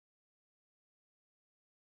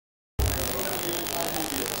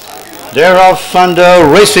They're off and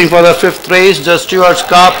racing for the 5th race, the Stewards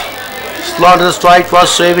Cup. Slaughter Strike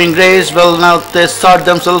was saving race. Well, now they start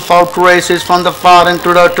themselves out races from the far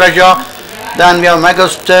into the treasure. Then we have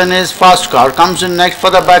Megasthenis. Fast Car comes in next for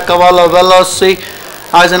the back. Cavallo Veloce.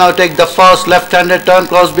 As they now take the first left-handed turn,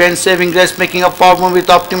 close behind saving grace, making a forward with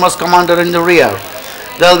Optimus Commander in the rear.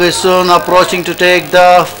 They'll be soon approaching to take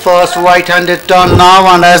the first right-handed turn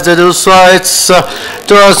now, and as they do so, it's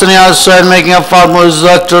towards the outside, making a forward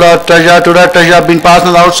to the treasure, being passed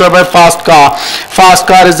on the outside by Fast Car. Fast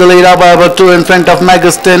Car is the leader by about 2 in front of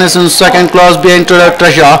Megasthenis in second, close behind to the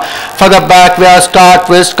treasure. For the back, we have Start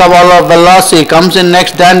with Cavallo Veloce comes in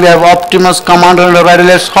next. Then we have Optimus Commander and the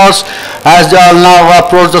riderless horse as they all now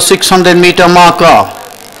approach the 600-meter marker.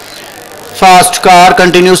 Fast Car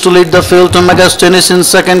continues to lead the field to Megasthenis in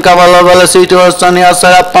second. Cavallo Veloce towards the near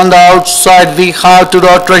side. Up on the outside we have to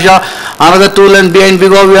the treasure. Another 2 lengths behind we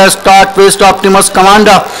go. We have Start with Optimus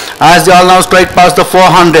Commander as they all now straight past the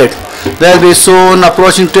 400. They'll be soon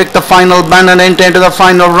approaching to take the final bend and enter into the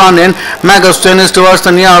final run in. Megasthenis towards the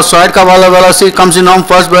near side. Cavallo Veloce comes in on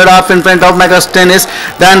first, but half in front of Megasthenis.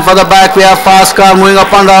 Then for the back we have Fast Car moving up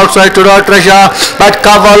on the outside to the treasure. But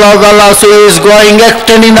Cavallo Veloce is going,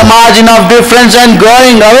 extending the margin of difference and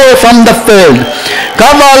going away from the field.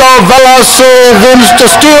 Cavallo Veloce wins the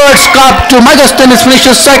Stewards Cup to Megasthenis,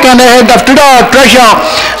 finishes second ahead of to the treasure.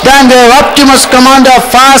 Then we have Optimus Commander,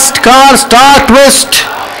 Fast Car, Start Twist.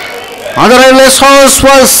 Other race horse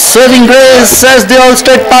was saving grace as they all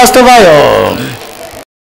straight past the wire.